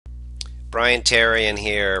Brian Terrian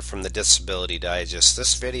here from the Disability Digest.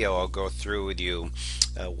 This video I'll go through with you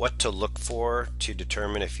what to look for to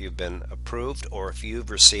determine if you've been approved or if you've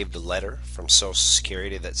received a letter from Social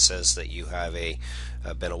Security that says that you have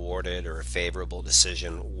been awarded or a favorable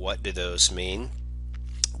decision. What do those mean?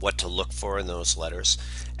 What to look for in those letters,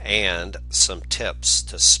 and some tips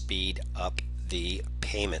to speed up the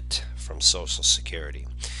payment from Social Security.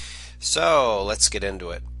 So let's get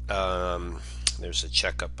into it. There's a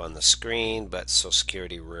check up on the screen, but Social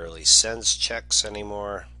Security rarely sends checks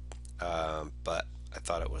anymore, but I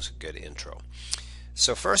thought it was a good intro.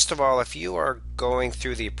 So first of all, if you are going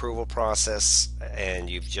through the approval process and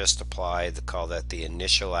you've just applied, call that the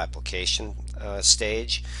initial application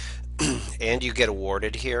stage, and you get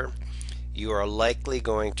awarded here, you are likely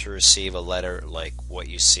going to receive a letter like what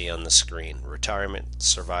you see on the screen: retirement,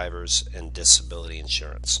 survivors, and disability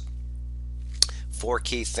insurance. Four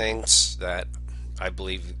key things that I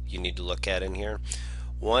believe you need to look at in here.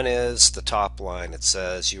 One is the top line. It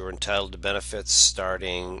says you are entitled to benefits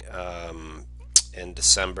starting in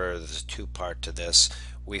December. There's a two-part to this.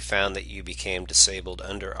 We found that you became disabled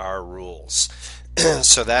under our rules.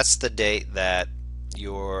 So that's the date that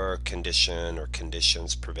your condition or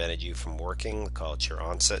conditions prevented you from working. We call it your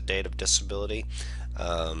onset date of disability.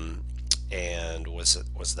 And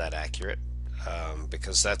was that accurate?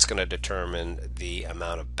 Because that's going to determine the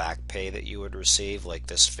amount of back pay that you would receive, like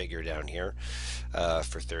this figure down here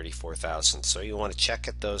for $34,000. So you want to check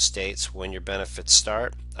at those dates when your benefits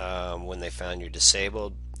start, when they found you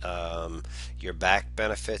disabled. Your back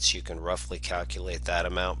benefits, you can roughly calculate that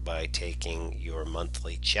amount by taking your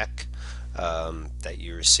monthly check that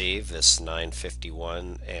you receive, this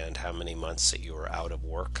 $951, and how many months that you were out of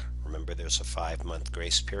work. Remember, there's a 5-month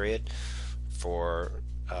grace period for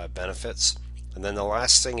benefits. And then the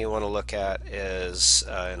last thing you want to look at is,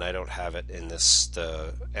 and I don't have it in this,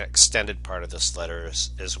 the extended part of this letter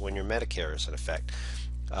is when your Medicare is in effect.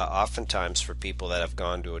 Oftentimes for people that have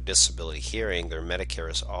gone to a disability hearing, their Medicare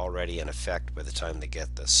is already in effect by the time they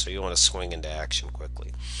get this. So you want to swing into action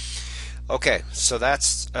quickly. Okay, so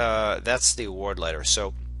that's the award letter.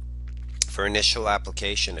 So for initial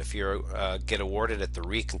application, if you get awarded at the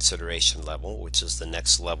reconsideration level, which is the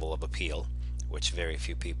next level of appeal, which very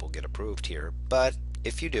few people get approved here, but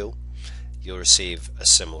if you do, you'll receive a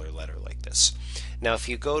similar letter like this. Now if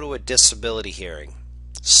you go to a disability hearing,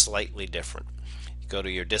 slightly different. You go to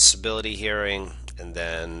your disability hearing, and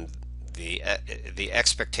then the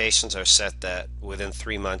expectations are set that within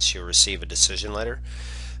 3 months you'll receive a decision letter.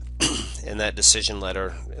 And that decision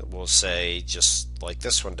letter will say, just like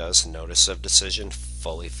this one does, notice of decision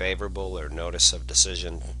fully favorable, or notice of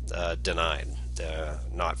decision denied,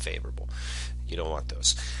 not favorable. You don't want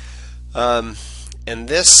those. And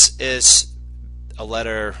this is a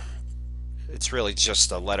letter. It's really just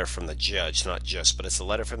a letter from the judge, not just, but it's a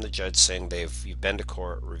letter from the judge saying you've been to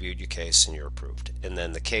court, reviewed your case, and you're approved. And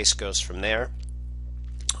then the case goes from there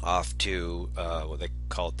off to what they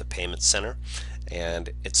call it, the payment center.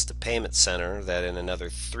 And it's the payment center that in another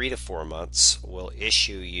 3 to 4 months will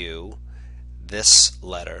issue you this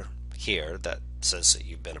letter here that says that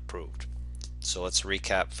you've been approved. So let's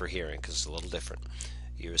recap for hearing, because it's a little different.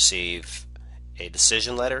 You receive a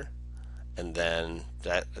decision letter, and then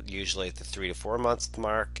that usually at the 3 to 4 month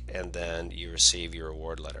mark, and then you receive your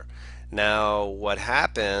award letter. Now what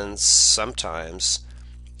happens sometimes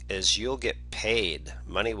is you'll get paid.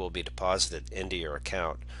 Money will be deposited into your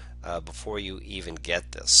account before you even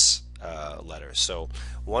get this letter. So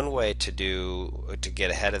one way to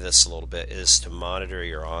get ahead of this a little bit is to monitor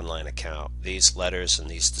your online account. These letters and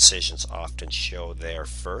these decisions often show there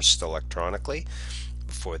first electronically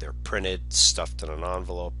before they're printed, stuffed in an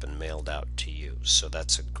envelope, and mailed out to you. So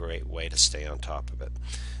that's a great way to stay on top of it.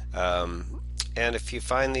 And if you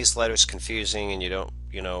find these letters confusing and you don't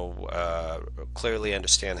clearly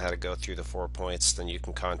understand how to go through the 4 points, then you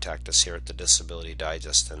can contact us here at the Disability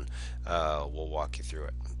Digest, and we'll walk you through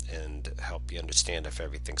it and help you understand if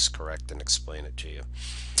everything's correct and explain it to you.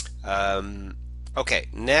 Okay,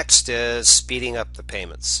 next is speeding up the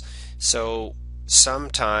payments. So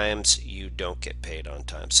sometimes you don't get paid on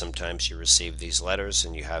time. Sometimes you receive these letters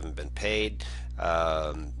and you haven't been paid.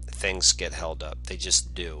 Things get held up. They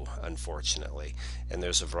just do, unfortunately. And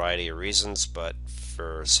there's a variety of reasons, but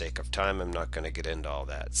for sake of time, I'm not going to get into all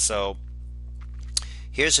that. So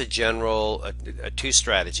here's a general two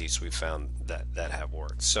strategies we found that have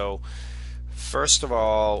worked. So first of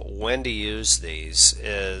all, when to use these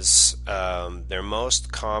is they're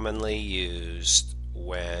most commonly used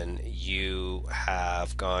when you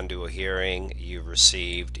have gone to a hearing, you've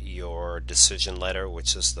received your decision letter,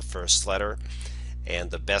 which is the first letter,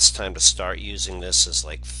 And the best time to start using this is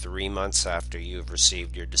like 3 months after you've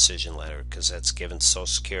received your decision letter, because that's given Social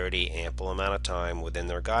Security ample amount of time within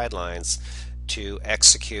their guidelines to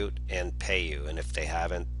execute and pay you. And if they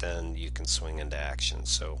haven't, then you can swing into action.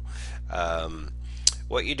 So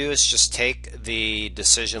what you do is just take the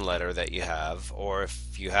decision letter that you have, or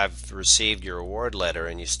if you have received your award letter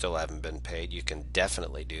and you still haven't been paid, you can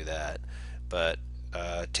definitely do that. But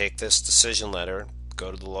take this decision letter,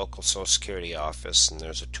 go to the local Social Security office, and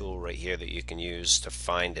there's a tool right here that you can use to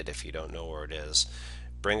find it if you don't know where it is.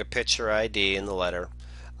 Bring a picture ID in the letter.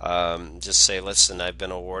 Just say, listen, I've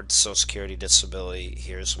been awarded Social Security disability,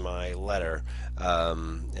 here's my letter,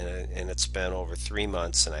 and it's been over 3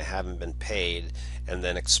 months and I haven't been paid, and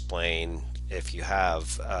then explain if you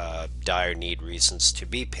have dire need reasons to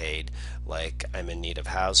be paid, like I'm in need of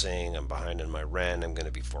housing, I'm behind on my rent, I'm going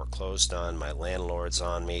to be foreclosed on, my landlord's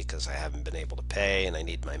on me because I haven't been able to pay and I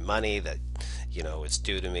need my money that is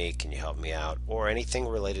due to me, can you help me out, or anything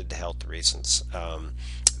related to health reasons.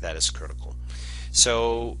 That is critical.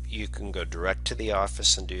 So you can go direct to the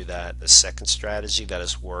office and do that. The second strategy that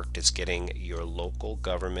has worked is getting your local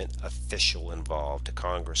government official involved, a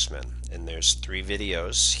congressman. And there's 3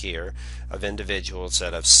 videos here of individuals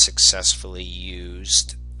that have successfully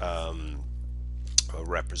used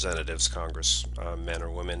representatives, congressmen or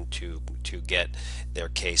women, to get their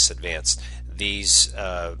case advanced. These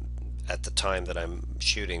at the time that I'm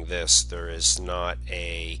shooting this, there is not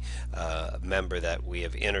a member that we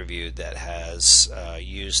have interviewed that has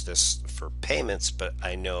used this for payments, but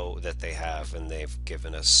I know that they have, and they've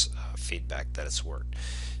given us feedback that it's worked.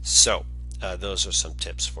 So those are some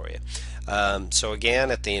tips for you. So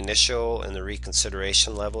again, at the initial and the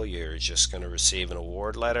reconsideration level, you're just going to receive an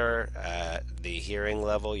award letter. At the hearing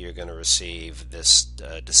level, you're going to receive this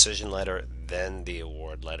decision letter, then the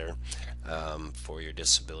award letter for your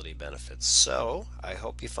disability benefits. So I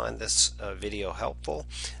hope you find this video helpful,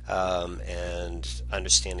 and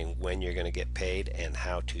understanding when you're going to get paid and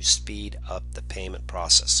how to speed up the payment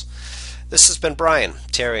process. This has been Brian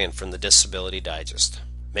Therrien from the Disability Digest.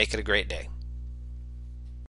 Make it a great day.